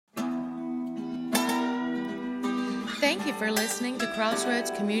Thank you for listening to Crossroads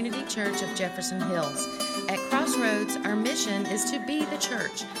Community Church of Jefferson Hills. At Crossroads, our mission is to be the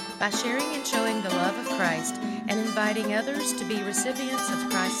church by sharing and showing the love of Christ and inviting others to be recipients of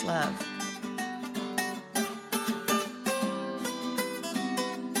Christ's love.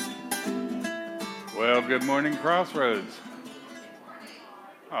 Well, good morning, Crossroads.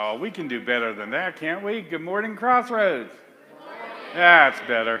 Oh, we can do better than that, can't we? Good morning, Crossroads. That's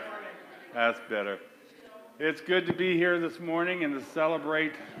better. That's better. It's good to be here this morning and to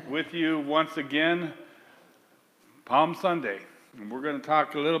celebrate with you once again Palm Sunday. And we're going to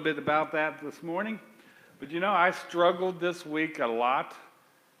talk a little bit about that this morning. But you know, I struggled this week a lot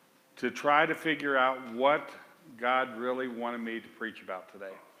to try to figure out what God really wanted me to preach about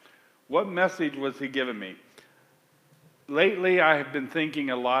today. What message was he giving me? Lately, I have been thinking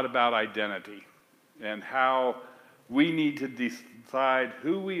a lot about identity and how we need to decide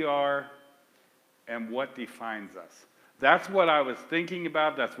who we are and what defines us. That's what I was thinking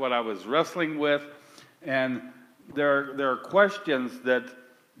about. That's what I was wrestling with. And there are questions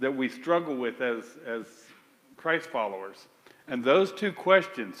that we struggle with as Christ followers. And those two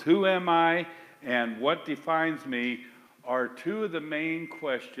questions, who am I and what defines me, are two of the main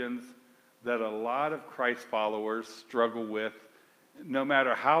questions that a lot of Christ followers struggle with, no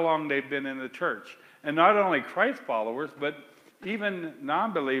matter how long they've been in the church. And not only Christ followers, but even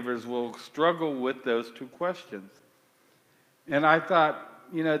non-believers will struggle with those two questions. And I thought,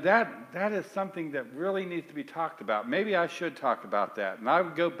 you know, that is something that really needs to be talked about. Maybe I should talk about that. And I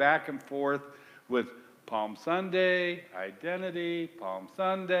would go back and forth with Palm Sunday, identity, Palm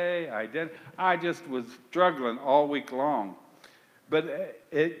Sunday, identity. I just was struggling all week long. But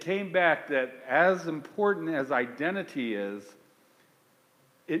it came back that as important as identity is,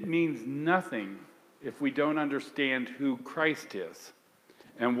 it means nothing if we don't understand who Christ is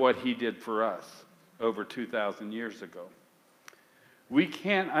and what he did for us over 2,000 years ago. We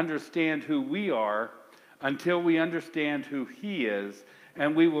can't understand who we are until we understand who he is,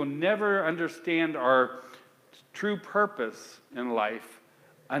 and we will never understand our true purpose in life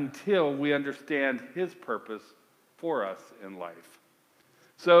until we understand his purpose for us in life.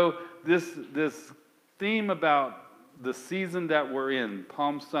 So this theme about the season that we're in,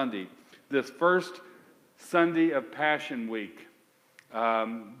 Palm Sunday, this first Sunday of Passion Week,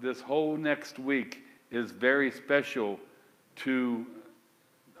 this whole next week is very special to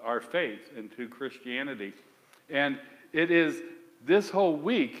our faith and to Christianity. And it is this whole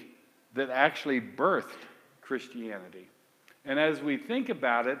week that actually birthed Christianity. And as we think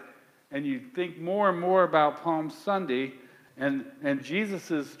about it, and you think more and more about Palm Sunday, and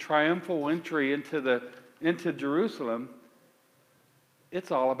Jesus' triumphal entry into Jerusalem, it's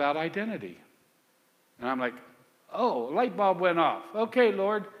all about identity. And I'm like, oh, a light bulb went off. Okay,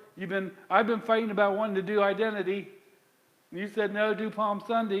 Lord, I've been fighting about wanting to do identity. And you said no, do Palm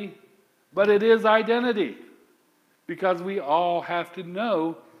Sunday. But it is identity. Because we all have to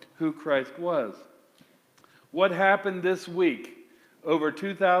know who Christ was. What happened this week over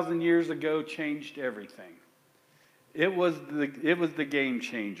 2,000 years ago changed everything. It was the game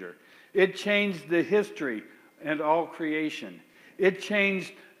changer. It changed the history and all creation. It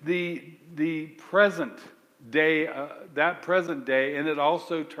changed the present day, that present day, and it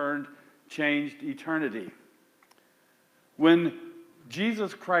also changed eternity. When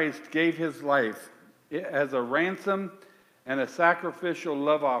Jesus Christ gave his life as a ransom and a sacrificial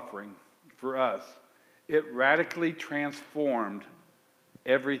love offering for us, it radically transformed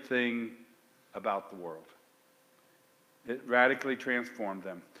everything about the world. It radically transformed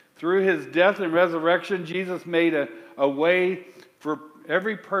them. Through his death and resurrection, Jesus made a way for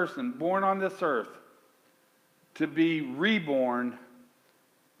every person born on this earth to be reborn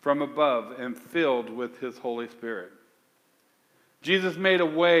from above and filled with his Holy Spirit. Jesus made a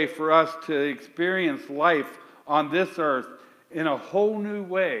way for us to experience life on this earth in a whole new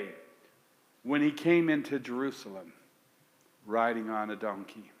way when he came into Jerusalem, riding on a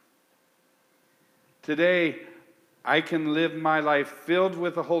donkey. Today, I can live my life filled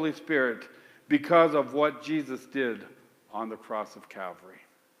with the Holy Spirit because of what Jesus did on the cross of Calvary.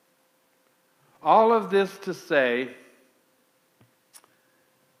 All of this to say,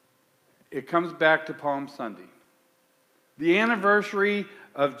 it comes back to Palm Sunday. The anniversary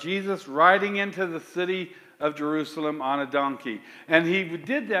of Jesus riding into the city of Jerusalem on a donkey. And he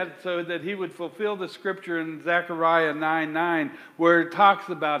did that so that he would fulfill the scripture in Zechariah 9:9, where it talks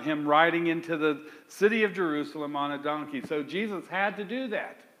about him riding into the city of Jerusalem on a donkey. So Jesus had to do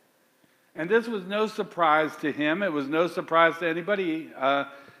that. And this was no surprise to him. It was no surprise to anybody.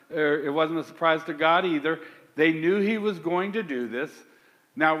 It wasn't a surprise to God either. They knew he was going to do this.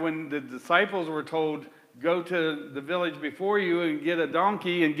 Now, when the disciples were told, go to the village before you and get a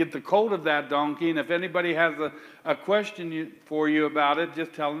donkey and get the colt of that donkey. And if anybody has a question for you about it,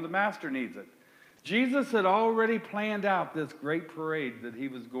 just tell them the master needs it. Jesus had already planned out this great parade that he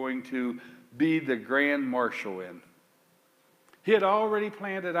was going to be the grand marshal in. He had already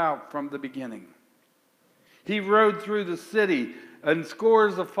planned it out from the beginning. He rode through the city, and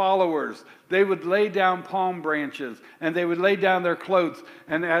scores of followers, they would lay down palm branches and they would lay down their cloaks.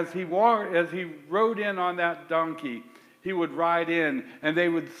 And as he rode in on that donkey, he would ride in and they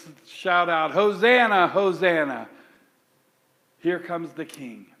would shout out, "Hosanna, Hosanna! Here comes the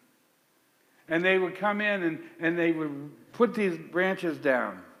King." And they would come in and they would put these branches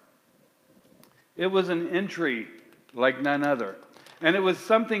down. It was an entry like none other. And it was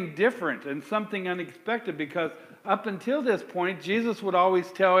something different and something unexpected, because up until this point, Jesus would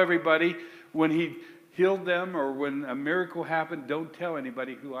always tell everybody when he healed them or when a miracle happened, "Don't tell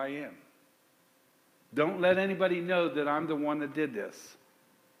anybody who I am. Don't let anybody know that I'm the one that did this."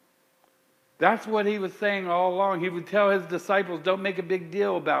 That's what he was saying all along. He would tell his disciples, "Don't make a big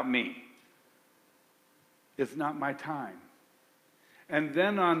deal about me. It's not my time." And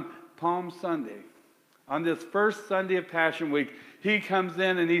then on Palm Sunday, on this first Sunday of Passion Week, he comes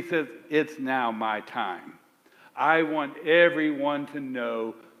in and he says, "It's now my time. I want everyone to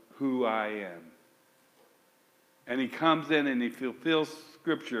know who I am." And he comes in and he fulfills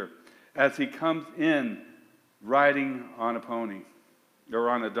Scripture as he comes in riding on a pony, or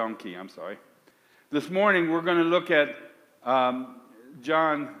on a donkey, I'm sorry. This morning we're going to look at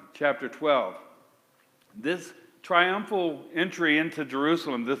John chapter 12. This triumphal entry into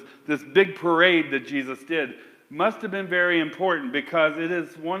Jerusalem, this big parade that Jesus did, must have been very important, because it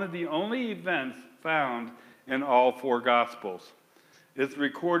is one of the only events found in all four Gospels. It's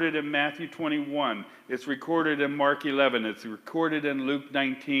recorded in Matthew 21, it's recorded in Mark 11, it's recorded in Luke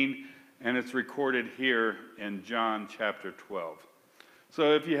 19, and it's recorded here in John chapter 12.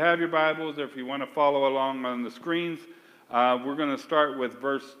 So if you have your Bibles, or if you want to follow along on the screens, we're going to start with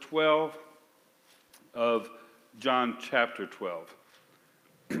verse 12 of John chapter 12.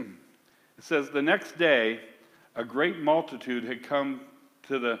 It says, "The next day, a great multitude had come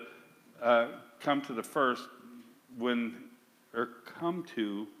to the first when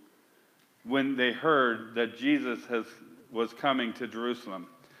they heard that Jesus was coming to Jerusalem,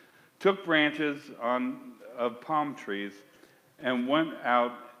 took branches of palm trees and went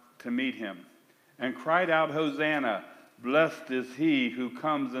out to meet him, and cried out, 'Hosanna! Blessed is he who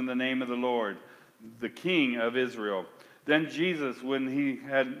comes in the name of the Lord, the King of Israel.' Then Jesus, when he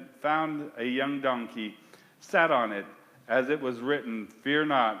had found a young donkey, sat on it, as it was written, 'Fear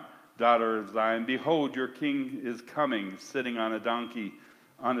not, daughter of Zion. Behold, your king is coming, sitting on a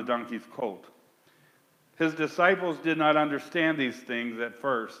donkey's colt.' His disciples did not understand these things at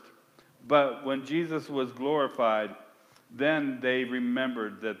first, but when Jesus was glorified, then they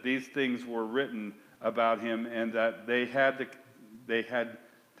remembered that these things were written about him, and that they had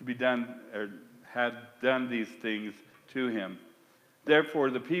done these things to him. Therefore,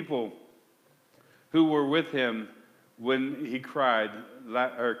 the people who were with him when he called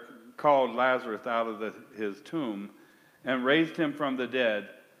Lazarus out of his tomb and raised him from the dead,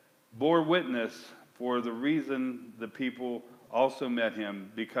 bore witness for the reason the people also met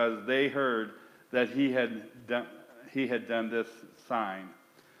him, because they heard that he had done this sign.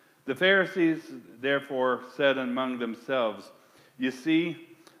 The Pharisees therefore said among themselves, 'You see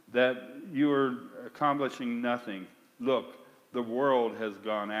that you are accomplishing nothing. Look, the world has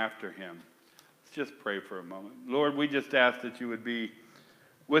gone after him.'" Let's just pray for a moment. Lord, we just ask that you would be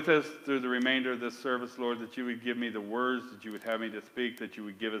with us through the remainder of this service, Lord, that you would give me the words that you would have me to speak, that you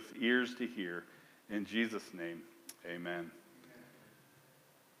would give us ears to hear. In Jesus' name, amen.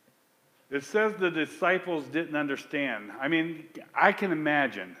 It says the disciples didn't understand. I mean, I can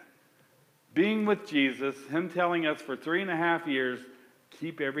imagine being with Jesus, him telling us for 3.5 years,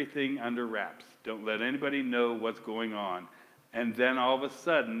 keep everything under wraps. Don't let anybody know what's going on. And then all of a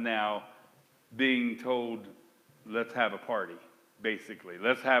sudden now being told, let's have a party, basically.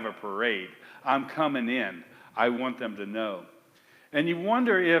 Let's have a parade. I'm coming in. I want them to know. And you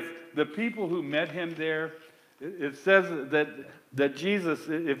wonder if the people who met him there, it says that Jesus,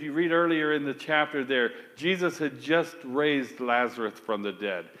 if you read earlier in the chapter there, Jesus had just raised Lazarus from the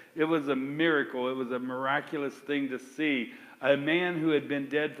dead. It was a miracle. It was a miraculous thing to see. A man who had been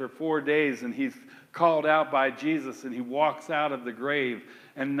dead for 4 days, and he's called out by Jesus, and he walks out of the grave,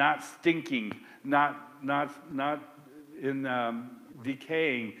 and not stinking, not in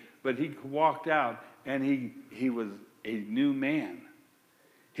decaying, but he walked out, and he was a new man.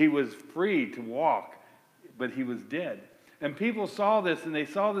 He was free to walk, but he was dead. And people saw this, and they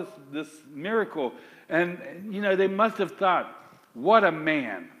saw this miracle. And, they must have thought, what a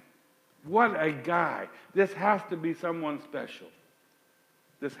man. What a guy. This has to be someone special.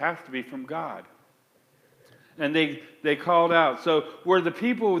 This has to be from God. And they called out. So were the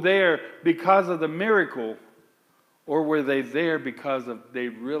people there because of the miracle, or were they there because they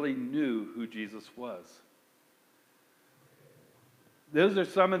really knew who Jesus was? Those are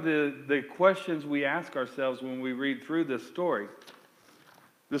some of the questions we ask ourselves when we read through this story.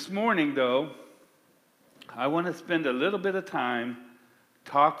 This morning, though, I want to spend a little bit of time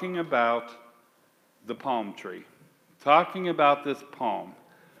talking about the palm tree, talking about this palm.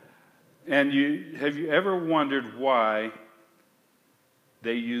 And have you ever wondered why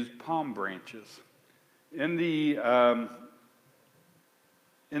they used palm branches? In the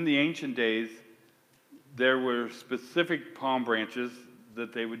ancient days, there were specific palm branches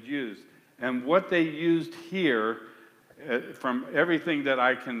that they would use. And what they used here, from everything that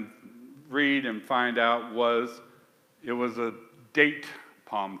I can read and find out, it was a date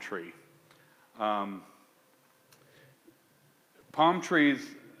palm tree. Palm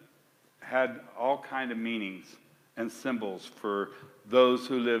trees had all kind of meanings and symbols for those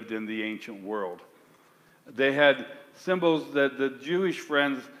who lived in the ancient world. They had symbols that the Jewish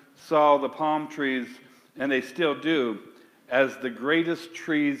friends saw the palm trees, and they still do, as the greatest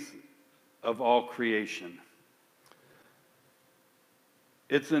trees of all creation.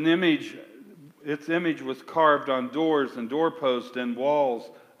 Its image was carved on doors and doorposts and walls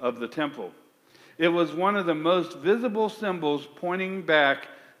of the temple. It was one of the most visible symbols pointing back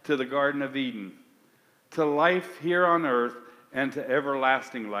to the Garden of Eden, to life here on earth, and to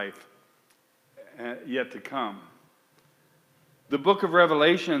everlasting life yet to come. The book of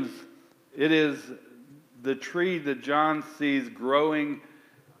Revelations, it is the tree that John sees growing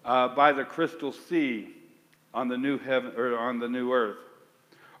by the crystal sea on the new heaven, or on the new earth.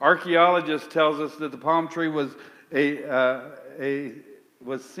 Archaeologists tells us that the palm tree was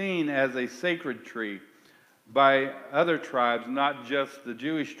seen as a sacred tree by other tribes, not just the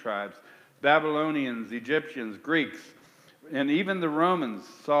Jewish tribes. Babylonians, Egyptians, Greeks, and even the Romans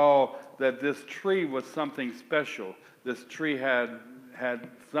saw that this tree was something special. This tree had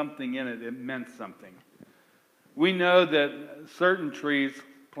something in it. It meant something. We know that certain trees,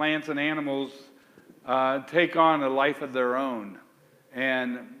 plants, and animals take on a life of their own,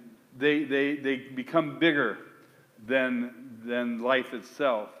 and they become bigger than life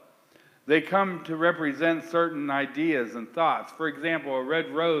itself. They come to represent certain ideas and thoughts. For example, a red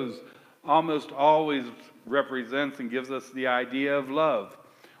rose almost always represents and gives us the idea of love,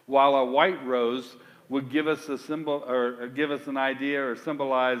 while a white rose would give us a symbol, or give us an idea, or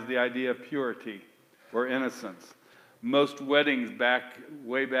symbolize the idea of purity or innocence. Most weddings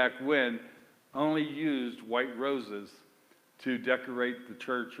way back when only used white roses to decorate the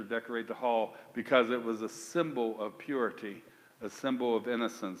church or decorate the hall, because it was a symbol of purity, a symbol of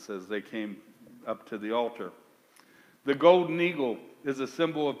innocence as they came up to the altar. The golden eagle is a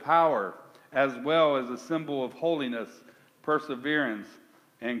symbol of power, as well as a symbol of holiness, perseverance,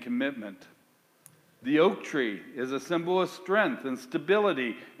 and commitment. The oak tree is a symbol of strength and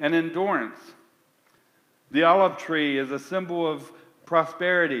stability and endurance. The olive tree is a symbol of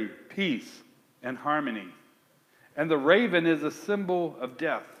prosperity, peace, and harmony. And the raven is a symbol of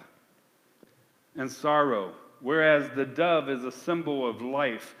death and sorrow, whereas the dove is a symbol of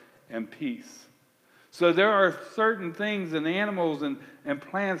life and peace. So there are certain things and animals and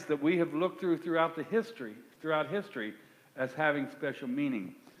plants that we have looked throughout history as having special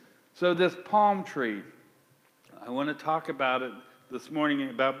meaning. So this palm tree, I want to talk about it this morning,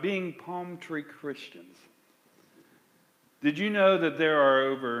 about being palm tree Christians. Did you know that there are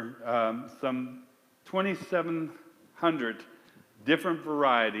over some 2,700 different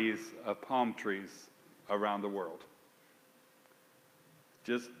varieties of palm trees around the world?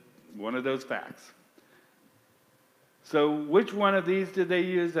 Just one of those facts. So which one of these did they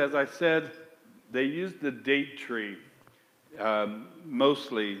use? As I said, they used the date tree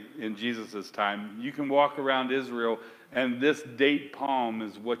mostly in Jesus' time. You can walk around Israel, and this date palm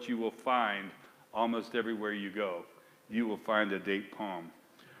is what you will find almost everywhere you go. You will find a date palm.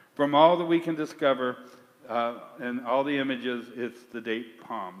 From all that we can discover and all the images, it's the date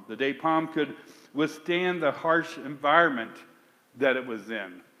palm. The date palm could withstand the harsh environment that it was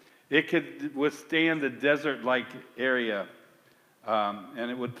in. It could withstand the desert-like area, and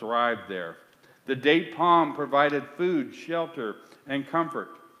it would thrive there. The date palm provided food, shelter, and comfort.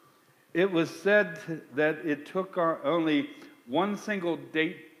 It was said that it took only one single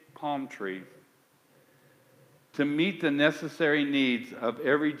date palm tree to meet the necessary needs of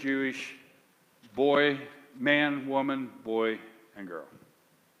every Jewish boy man, woman, boy, and girl.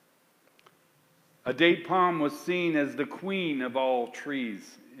 A date palm was seen as the queen of all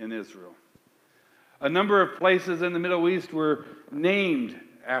trees in Israel. A number of places in the Middle East were named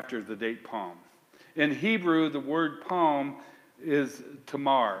after the date palm. In Hebrew, the word palm is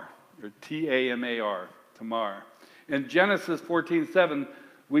tamar, or T-A-M-A-R, tamar. In Genesis 14:7,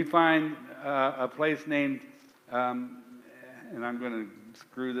 we find a place named, and I'm going to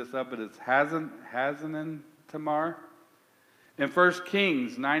screw this up, but it's Hazanan Tamar. In 1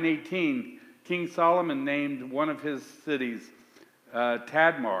 Kings 9:18, King Solomon named one of his cities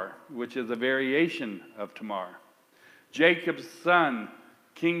Tadmar, which is a variation of Tamar. Jacob's son,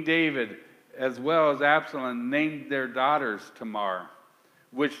 King David, as well as Absalom, named their daughters Tamar,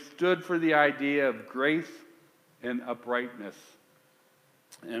 which stood for the idea of grace and uprightness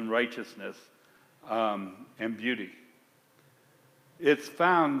and righteousness and beauty. It's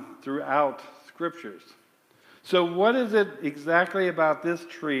found throughout scriptures. So what is it exactly about this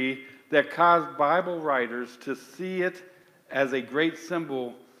tree that caused Bible writers to see it as a great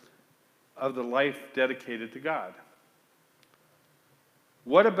symbol of the life dedicated to God?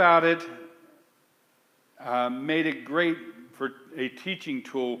 What about it made it great for a teaching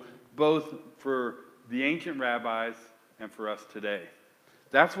tool both for the ancient rabbis and for us today?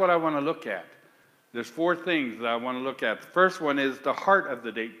 That's what I want to look at. There's 4 things that I want to look at. The first one is the heart of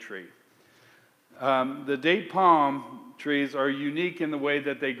the date tree. The date palm trees are unique in the way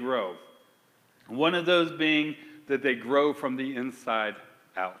that they grow. One of those being that they grow from the inside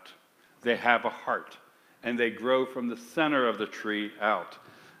out. They have a heart, and they grow from the center of the tree out.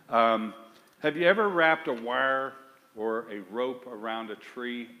 Have you ever wrapped a wire or a rope around a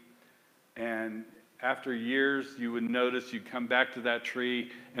tree, and after years you would notice you'd come back to that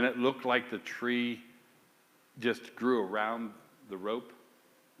tree and it looked like the tree just grew around the rope?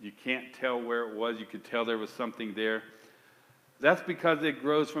 You can't tell where it was. You could tell there was something there. That's because it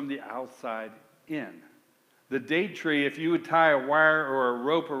grows from the outside in. The date tree, if you would tie a wire or a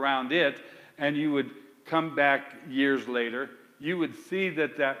rope around it and you would come back years later, you would see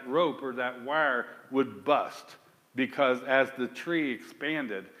that that rope or that wire would bust, because as the tree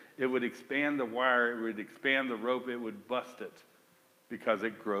expanded, it would expand the wire, it would expand the rope, it would bust it, because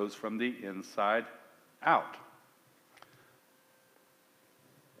it grows from the inside out.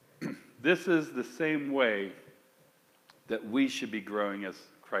 This is the same way that we should be growing as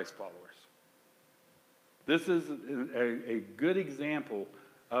Christ followers. This is a good example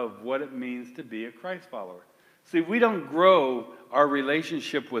of what it means to be a Christ follower. See, we don't grow our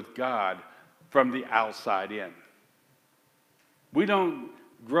relationship with God from the outside in. We don't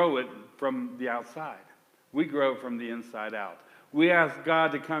grow it from the outside. We grow from the inside out. We ask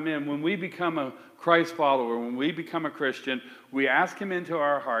God to come in. When we become a Christ follower, when we become a Christian, we ask Him into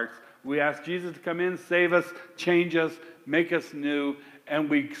our hearts. We ask Jesus to come in, save us, change us, make us new, and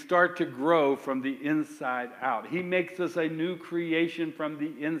we start to grow from the inside out. He makes us a new creation from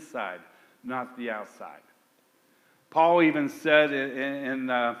the inside, not the outside. Paul even said in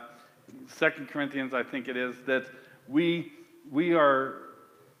 2 Corinthians, I think it is, that we are,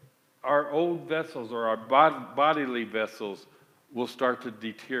 our old vessels or our bodily vessels will start to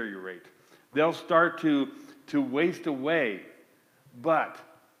deteriorate. They'll start to waste away, but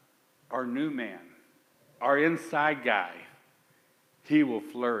our new man, our inside guy, he will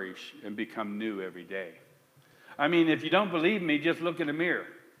flourish and become new every day. I mean, if you don't believe me, just look in the mirror.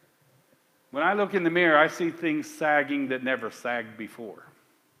 When I look in the mirror, I see things sagging that never sagged before.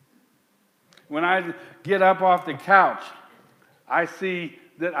 When I get up off the couch, I see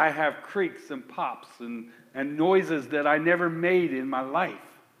that I have creaks and pops and noises that I never made in my life,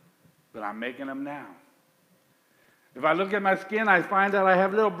 but I'm making them now. If I look at my skin, I find that I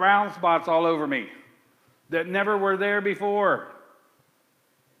have little brown spots all over me that never were there before,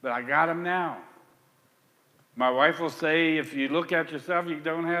 but I got them now. My wife will say, if you look at yourself, you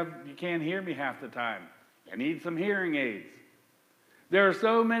can't hear me half the time. I need some hearing aids. There are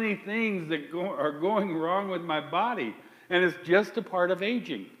so many things that are going wrong with my body, and it's just a part of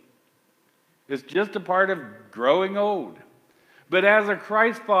aging. It's just a part of growing old. But as a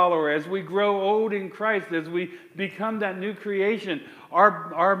Christ follower, as we grow old in Christ, as we become that new creation,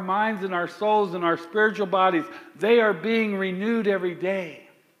 our minds and our souls and our spiritual bodies, they are being renewed every day.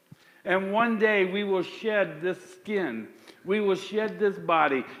 And one day we will shed this skin, we will shed this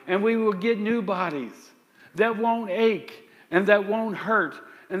body, and we will get new bodies that won't ache and that won't hurt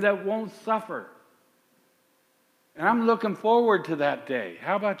and that won't suffer. And I'm looking forward to that day.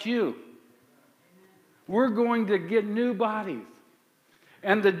 How about you? We're going to get new bodies.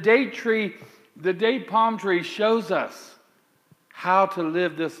 And the date palm tree shows us how to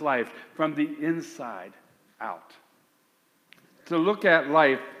live this life from the inside out, to look at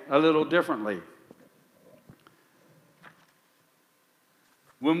life a little differently.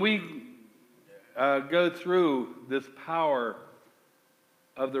 When we go through this power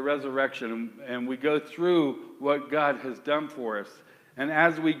of the resurrection and we go through what God has done for us, and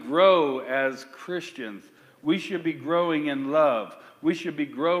as we grow as Christians, we should be growing in love. We should be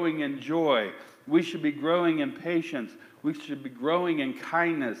growing in joy. We should be growing in patience. We should be growing in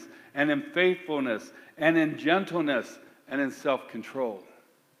kindness and in faithfulness and in gentleness and in self-control.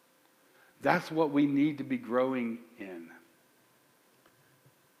 That's what we need to be growing in.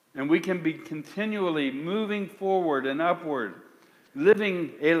 And we can be continually moving forward and upward,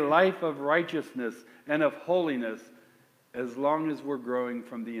 living a life of righteousness and of holiness as long as we're growing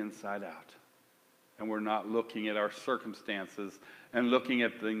from the inside out. And we're not looking at our circumstances and looking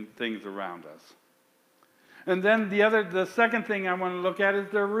at things around us. And then the second thing I want to look at is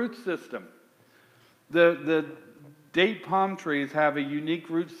their root system. The date palm trees have a unique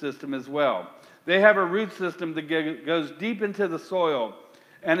root system as well. They have a root system that goes deep into the soil,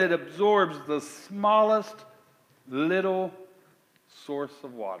 and it absorbs the smallest little source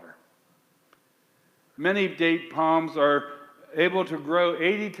of water. Many date palms are able to grow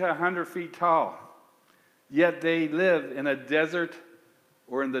 80 to 100 feet tall, yet they live in a desert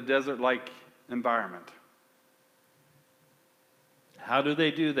or in the desert-like environment. How do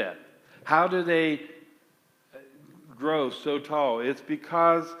they do that? How do they grow so tall? It's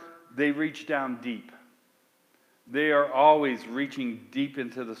because they reach down deep. They are always reaching deep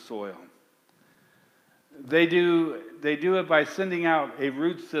into the soil. They do it by sending out a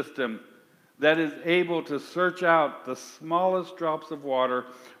root system that is able to search out the smallest drops of water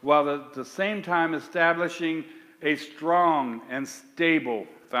while at the same time establishing a strong and stable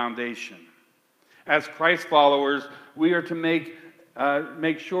foundation. As Christ followers, we are to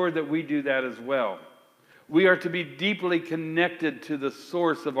make sure that we do that as well. We are to be deeply connected to the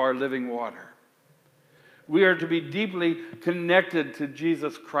source of our living water. We are to be deeply connected to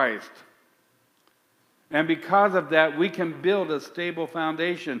Jesus Christ. And because of that, we can build a stable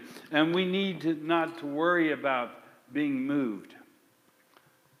foundation, and we need not to worry about being moved.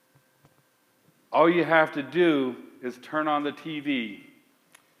 All you have to do is turn on the TV,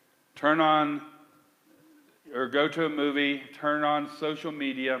 turn on or go to a movie, turn on social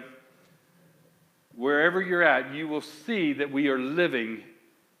media. Wherever you're at, you will see that we are living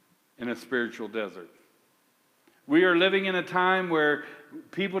in a spiritual desert. We are living in a time where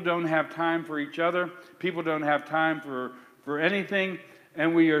people don't have time for each other. People don't have time for anything.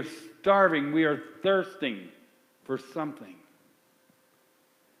 And we are starving. We are thirsting for something.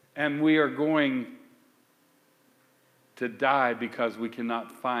 And we are going to die because we cannot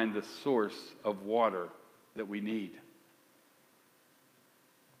find the source of water that we need.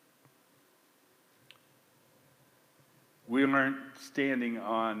 We aren't standing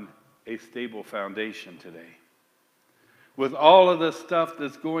on a stable foundation today. With all of the stuff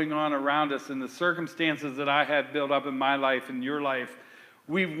that's going on around us and the circumstances that I have built up in my life and your life,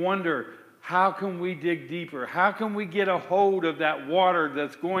 we wonder, how can we dig deeper? How can we get a hold of that water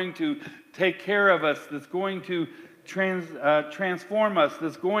that's going to take care of us, that's going to transform us,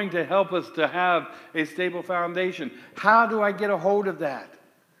 that's going to help us to have a stable foundation? How do I get a hold of that?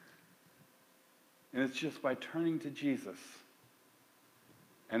 And it's just by turning to Jesus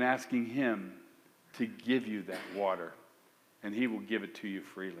and asking Him to give you that water. And He will give it to you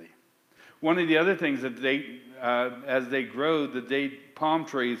freely. One of the other things that as they grow, the date palm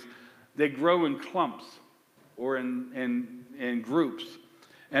trees, they grow in clumps or in groups.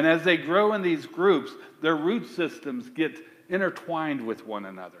 And as they grow in these groups, their root systems get intertwined with one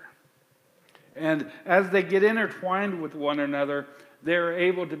another. And as they get intertwined with one another, they're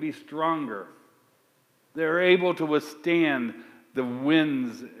able to be stronger. They're able to withstand the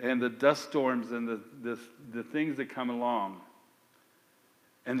winds and the dust storms and the things that come along.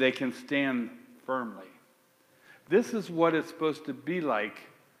 And they can stand firmly. This is what it's supposed to be like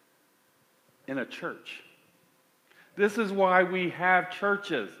in a church. This is why we have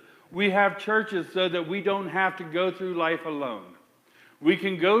churches. We have churches so that we don't have to go through life alone. We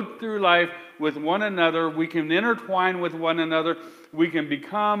can go through life with one another. We can intertwine with one another. We can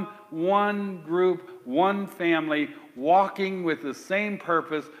become one group, one family, walking with the same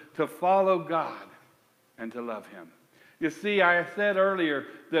purpose to follow God and to love Him. You see, I said earlier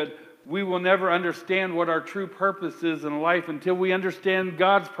that we will never understand what our true purpose is in life until we understand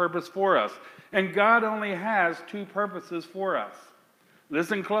God's purpose for us. And God only has two purposes for us.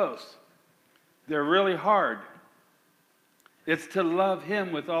 Listen close. They're really hard. It's to love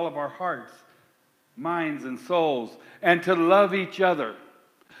Him with all of our hearts, minds, and souls, and to love each other.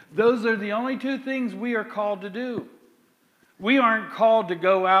 Those are the only two things we are called to do. We aren't called to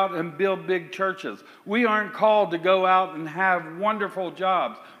go out and build big churches. We aren't called to go out and have wonderful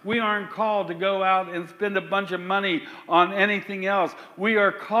jobs. We aren't called to go out and spend a bunch of money on anything else. We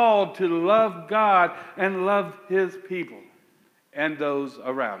are called to love God and love His people and those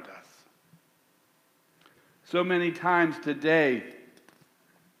around us. So many times today,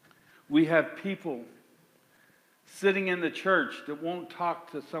 we have people sitting in the church that won't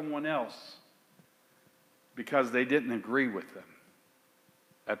talk to someone else because they didn't agree with them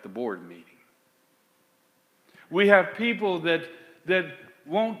at the board meeting. We have people that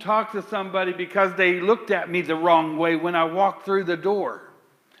won't talk to somebody because they looked at me the wrong way when I walked through the door,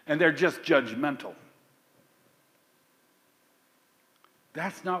 and they're just judgmental.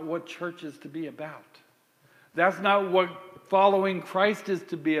 That's not what church is to be about. That's not what following Christ is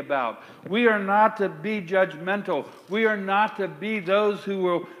to be about. We are not to be judgmental. We are not to be those who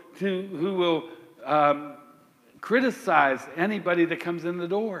will criticize anybody that comes in the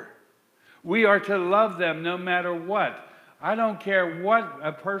door. We are to love them no matter what. I don't care what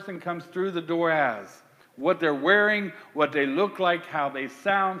a person comes through the door as, what they're wearing, what they look like, how they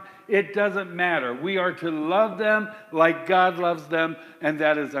sound. It doesn't matter. We are to love them like God loves them, and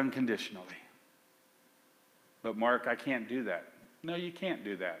that is unconditionally. But Mark, I can't do that. No, you can't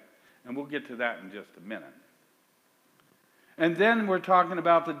do that. And we'll get to that in just a minute. And then we're talking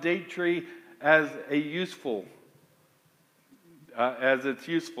about the date tree as a useful as its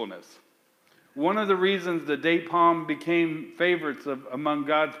usefulness. One of the reasons the date palm became favorites among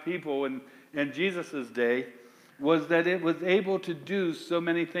God's people in Jesus' day was that it was able to do so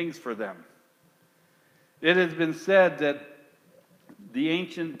many things for them. It has been said that the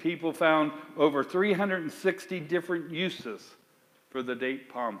ancient people found over 360 different uses for the date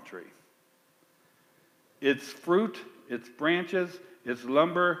palm tree. Its fruit, its branches, its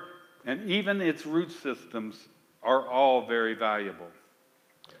lumber, and even its root systems are all very valuable.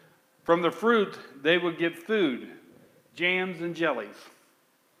 From the fruit, they would get food, jams and jellies,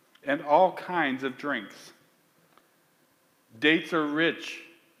 and all kinds of drinks. Dates are rich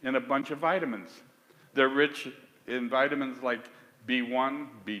in a bunch of vitamins. They're rich in vitamins like B1,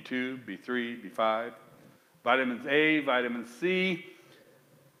 B2, B3, B5, vitamins A, vitamin C,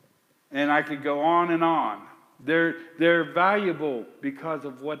 and I could go on and on. They're valuable because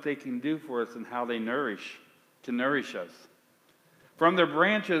of what they can do for us and how they can nourish us. From their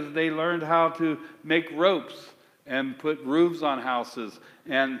branches, they learned how to make ropes and put roofs on houses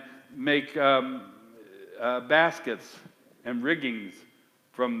and make baskets and riggings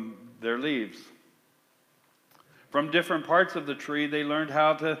from their leaves. From different parts of the tree, they learned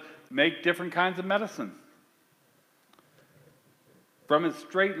how to make different kinds of medicine. From its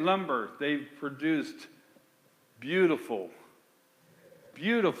straight lumber, they produced beautiful,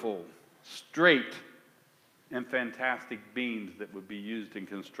 straight, and fantastic beams that would be used in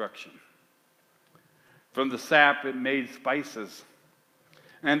construction. From the sap, it made spices.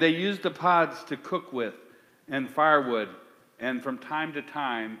 And they used the pods to cook with, and firewood, and from time to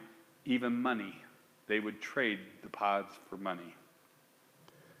time, even money. They would trade the pods for money.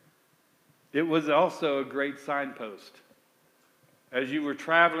 It was also a great signpost. As you were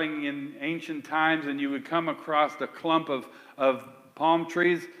traveling in ancient times and you would come across a clump of palm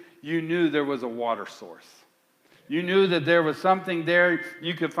trees, you knew there was a water source. You knew that there was something there.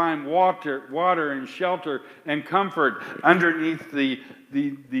 You could find water and shelter and comfort underneath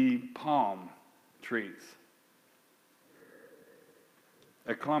the palm trees.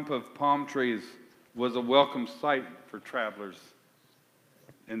 A clump of palm trees was a welcome sight for travelers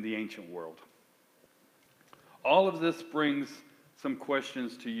in the ancient world. All of this brings some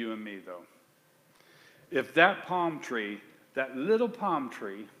questions to you and me, though. If that palm tree, that little palm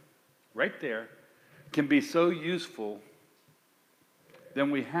tree right there, can be so useful,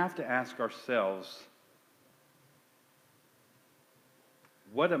 then we have to ask ourselves,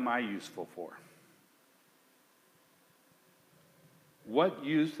 what am I useful for? What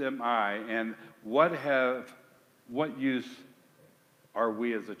use am I, and what use are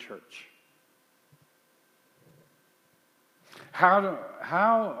we as a church?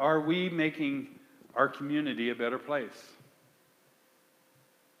 How are we making our community a better place?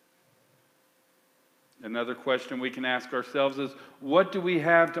 Another question we can ask ourselves is, what do we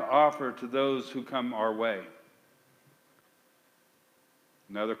have to offer to those who come our way?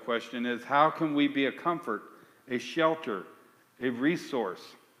 Another question is, how can we be a comfort, a shelter, a resource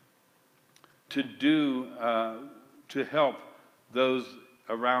to help those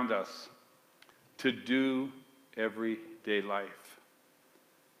around us to do everyday life?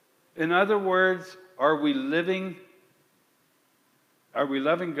 In other words, are we living Are we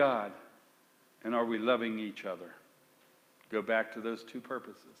loving God and are we loving each other? Go back to those two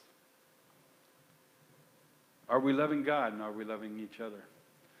purposes. Are we loving God and are we loving each other?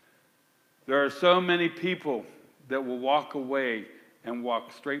 There are so many people that will walk away and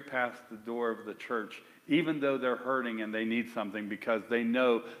walk straight past the door of the church, even though they're hurting and they need something, because they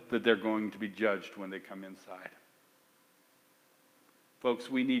know that they're going to be judged when they come inside. Folks,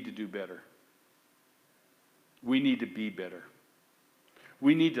 we need to do better. We need to be better.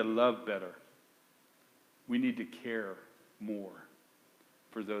 We need to love better. We need to care more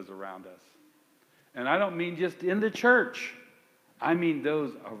for those around us. And I don't mean just in the church. I mean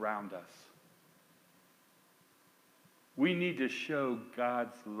those around us. We need to show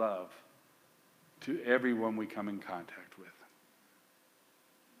God's love to everyone we come in contact with.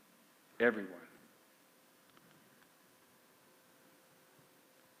 Everyone.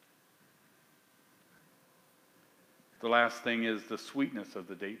 The last thing is the sweetness of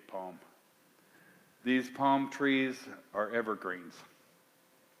the date palm. These palm trees are evergreens.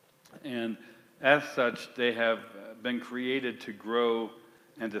 And as such, they have been created to grow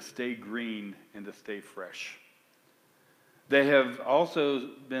and to stay green and to stay fresh. They have also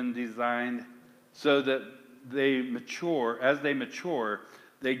been designed so that they mature. As they mature,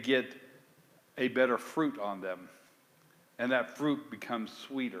 they get a better fruit on them. And that fruit becomes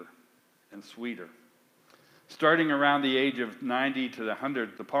sweeter and sweeter. Starting around the age of 90 to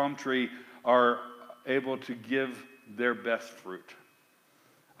 100, the palm tree are able to give their best fruit.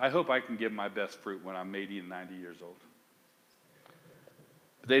 I hope I can give my best fruit when I'm 80 and 90 years old.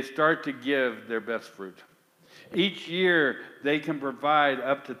 They start to give their best fruit. Each year, they can provide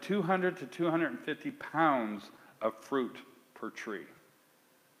up to 200 to 250 pounds of fruit per tree.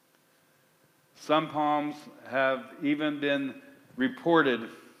 Some palms have even been reported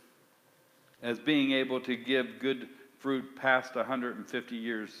as being able to give good fruit past 150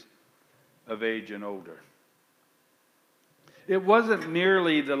 years of age and older. It wasn't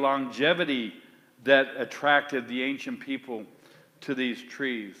merely the longevity that attracted the ancient people to these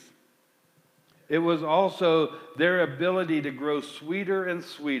trees. It was also their ability to grow sweeter and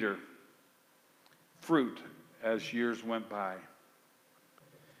sweeter fruit as years went by.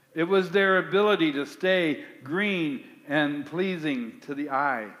 It was their ability to stay green and pleasing to the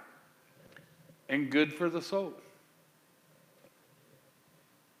eye and good for the soul.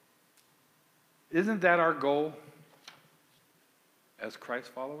 Isn't that our goal as Christ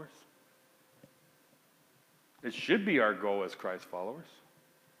followers? It should be our goal as Christ followers.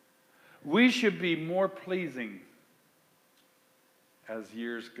 We should be more pleasing as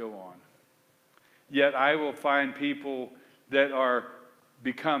years go on. Yet I will find people that are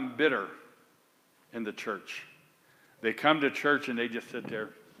become bitter in the church. They come to church and they just sit there.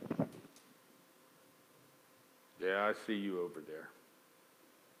 Yeah, I see you over there.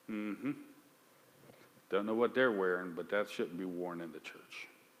 Don't know what they're wearing, but that shouldn't be worn in the church.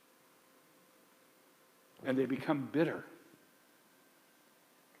 And they become bitter.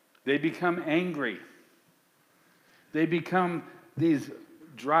 They become angry. They become these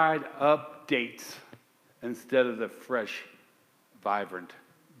dried up dates instead of the fresh, vibrant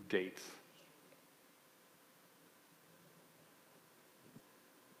dates.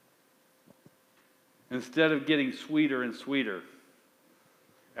 Instead of getting sweeter and sweeter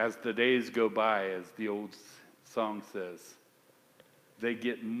as the days go by, as the old song says, they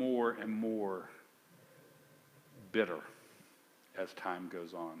get more and more bitter as time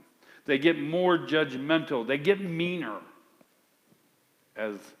goes on. They get more judgmental. They get meaner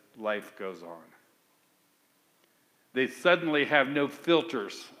as life goes on. They suddenly have no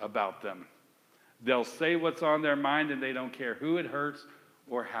filters about them. They'll say what's on their mind and they don't care who it hurts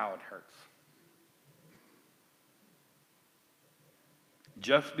or how it hurts.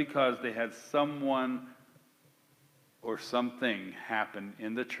 Just because they had someone or something happen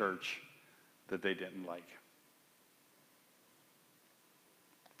in the church that they didn't like.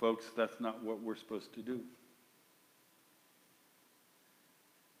 Folks, that's not what we're supposed to do.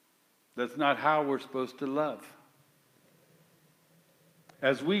 That's not how we're supposed to love.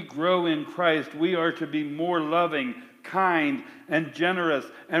 As we grow in Christ, we are to be more loving, kind, and generous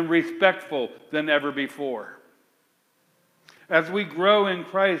and respectful than ever before. As we grow in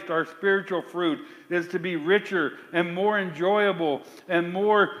Christ, our spiritual fruit is to be richer and more enjoyable and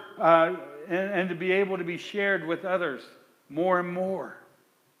more and to be able to be shared with others more and more.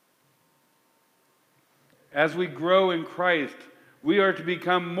 As we grow in Christ, we are to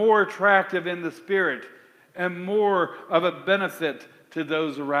become more attractive in the Spirit and more of a benefit to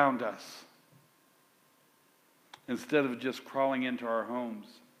those around us. Instead of just crawling into our homes,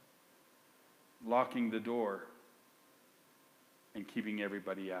 locking the door, and keeping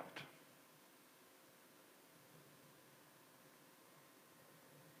everybody out.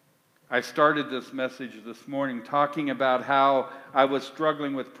 I started this message this morning talking about how I was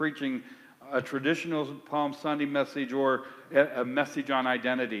struggling with preaching a traditional Palm Sunday message or a message on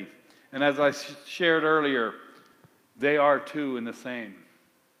identity. And as I shared earlier, they are two and the same.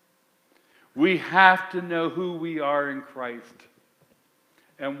 We have to know who we are in Christ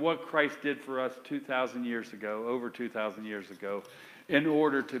and what Christ did for us 2,000 years ago, over 2,000 years ago, in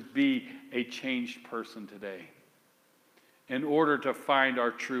order to be a changed person today, in order to find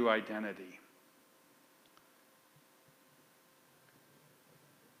our true identity.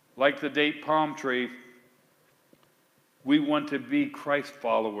 Like the date palm tree, we want to be Christ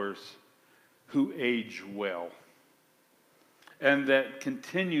followers who age well and that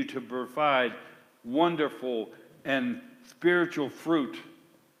continue to provide wonderful and spiritual fruit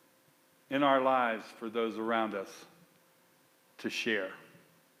in our lives for those around us to share.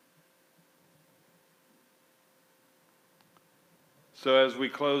 So as we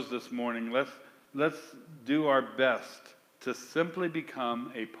close this morning, let's do our best to simply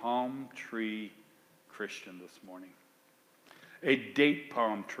become a palm tree Christian this morning. A date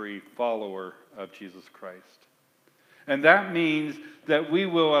palm tree follower of Jesus Christ. And that means that we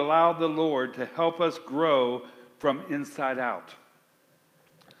will allow the Lord to help us grow from inside out.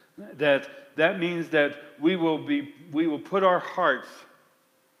 That means that we will put our hearts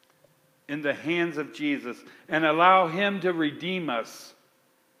in the hands of Jesus and allow Him to redeem us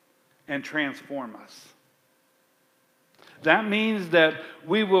and transform us. That means that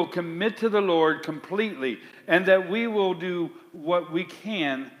we will commit to the Lord completely and that we will do what we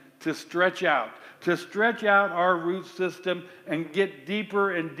can to stretch out our root system and get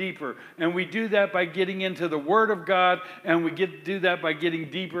deeper and deeper. And we do that by getting into the Word of God, and we do that by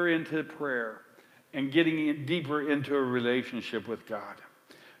getting deeper into prayer and getting deeper into a relationship with God.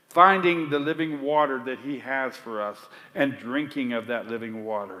 Finding the living water that He has for us and drinking of that living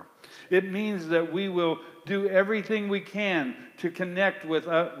water. It means that we will do everything we can to connect with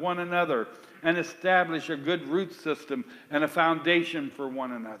one another and establish a good root system and a foundation for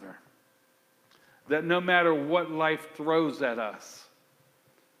one another. That no matter what life throws at us,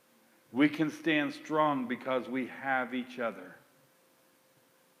 we can stand strong because we have each other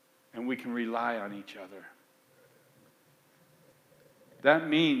and we can rely on each other. That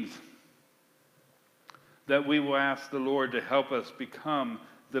means that we will ask the Lord to help us become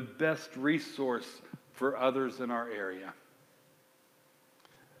the best resource for others in our area.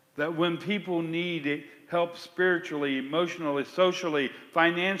 That when people need help spiritually, emotionally, socially,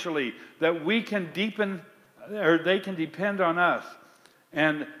 financially, that we can deepen, or they can depend on us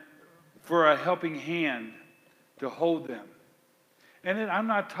and for a helping hand to hold them. And I'm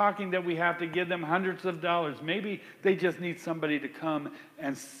not talking that we have to give them hundreds of dollars. Maybe they just need somebody to come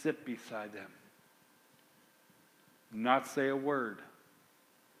and sit beside them. Not say a word,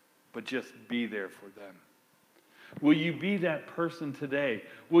 but just be there for them. Will you be that person today?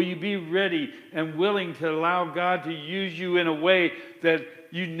 Will you be ready and willing to allow God to use you in a way that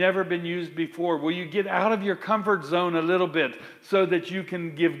you've never been used before? Will you get out of your comfort zone a little bit so that you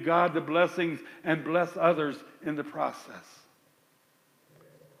can give God the blessings and bless others in the process?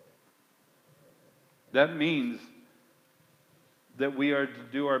 That means that we are to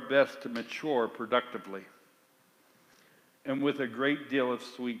do our best to mature productively and with a great deal of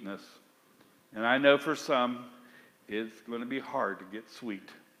sweetness. And I know for some, it's going to be hard to get sweet.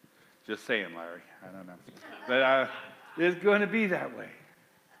 Just saying, Larry. I don't know. But it's going to be that way.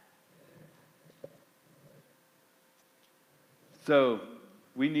 So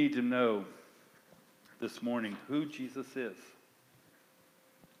we need to know this morning who Jesus is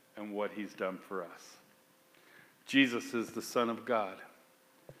and what He's done for us. Jesus is the Son of God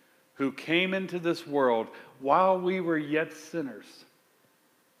who came into this world while we were yet sinners.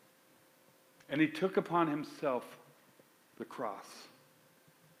 And He took upon Himself the cross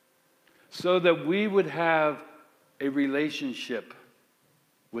so that we would have a relationship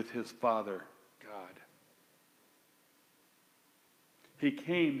with His Father, God. He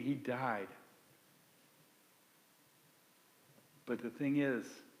came, He died. But the thing is,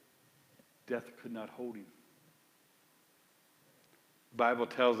 death could not hold Him. The Bible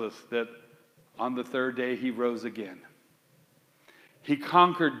tells us that on the third day He rose again. He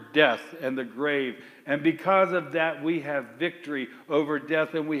conquered death and the grave. And because of that, we have victory over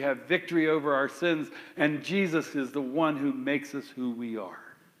death and we have victory over our sins. And Jesus is the one who makes us who we are.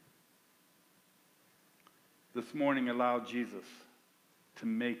 This morning, allow Jesus to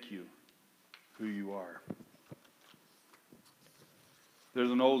make you who you are.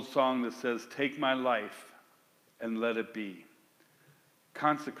 There's an old song that says, "Take my life and let it be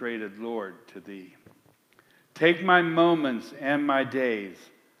consecrated, Lord, to thee. Take my moments and my days,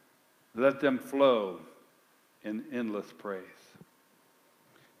 let them flow in endless praise.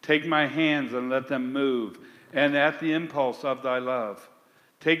 Take my hands and let them move, and at the impulse of thy love.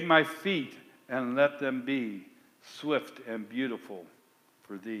 Take my feet and let them be swift and beautiful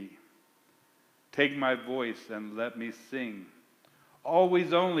for thee. Take my voice and let me sing,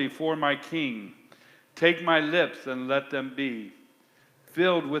 always only for my King. Take my lips and let them be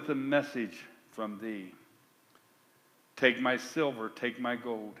filled with a message from thee. Take my silver, take my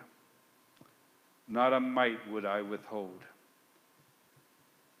gold, not a mite would I withhold.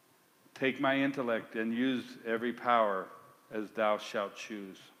 Take my intellect and use every power as thou shalt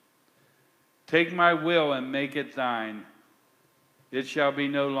choose. Take my will and make it thine, it shall be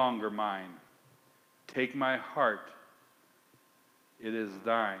no longer mine. Take my heart, it is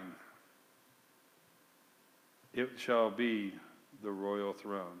thine, it shall be the royal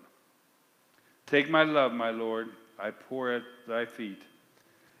throne. Take my love, my Lord, I pour at thy feet,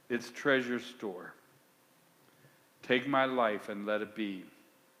 its treasure store. Take my life and let it be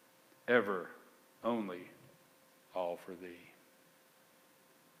ever, only, all for thee.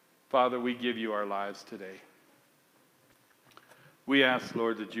 Father, we give you our lives today. We ask,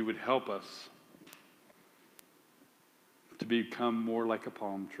 Lord, that you would help us to become more like a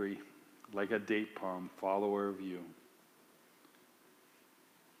palm tree, like a date palm, follower of you.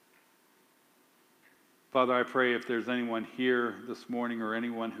 Father, I pray if there's anyone here this morning or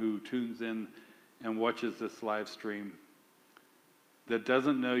anyone who tunes in and watches this live stream that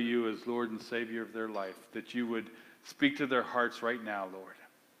doesn't know you as Lord and Savior of their life, that you would speak to their hearts right now, Lord.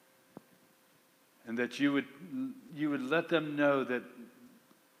 And that you would let them know that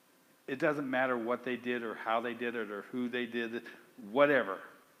it doesn't matter what they did or how they did it or who they did it, whatever.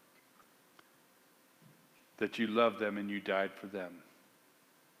 That you love them and you died for them.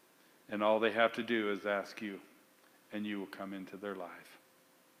 And all they have to do is ask you, and you will come into their life.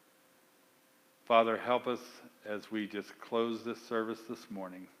 Father, help us as we just close this service this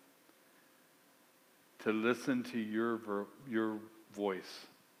morning to listen to your voice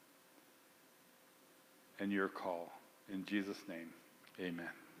and your call. In Jesus' name, amen.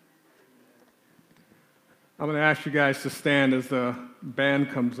 I'm going to ask you guys to stand as the band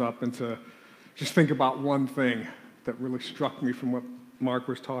comes up and to just think about one thing that really struck me from what Mark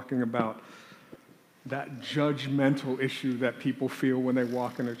was talking about, that judgmental issue that people feel when they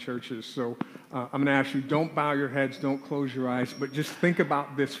walk into churches. So I'm going to ask you, don't bow your heads, don't close your eyes, but just think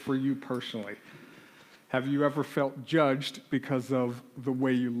about this for you personally. Have you ever felt judged because of the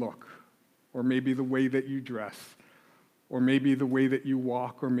way you look, or maybe the way that you dress, or maybe the way that you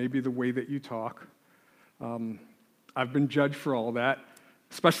walk, or maybe the way that you talk? I've been judged for all that,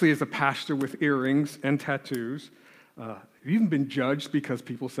 especially as a pastor with earrings and tattoos. I've even been judged because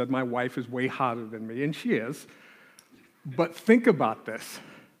people said my wife is way hotter than me, and she is. But think about this.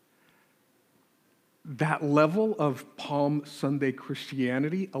 That level of Palm Sunday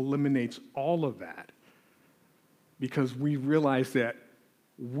Christianity eliminates all of that because we realize that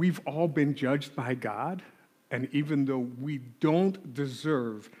we've all been judged by God, and even though we don't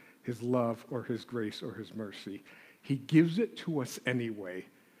deserve his love or his grace or his mercy, he gives it to us anyway,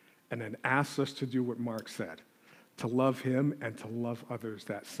 and then asks us to do what Mark said, to love him and to love others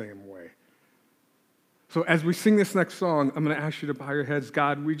that same way. So as we sing this next song, I'm going to ask you to bow your heads.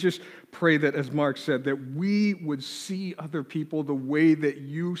 God, we just pray that, as Mark said, that we would see other people the way that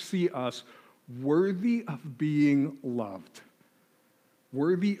you see us, worthy of being loved,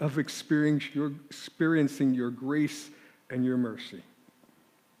 worthy of experiencing your grace and your mercy,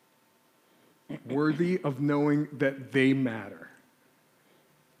 worthy of knowing that they matter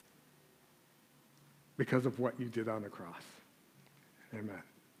because of what you did on the cross. Amen.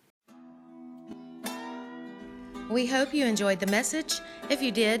 We hope you enjoyed the message. If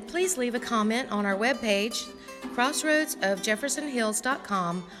you did, please leave a comment on our webpage,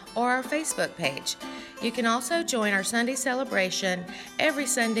 crossroadsofjeffersonhills.com, or our Facebook page. You can also join our Sunday celebration every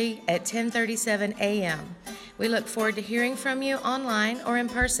Sunday at 10:37 a.m. We look forward to hearing from you online or in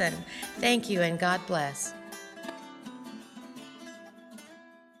person. Thank you and God bless.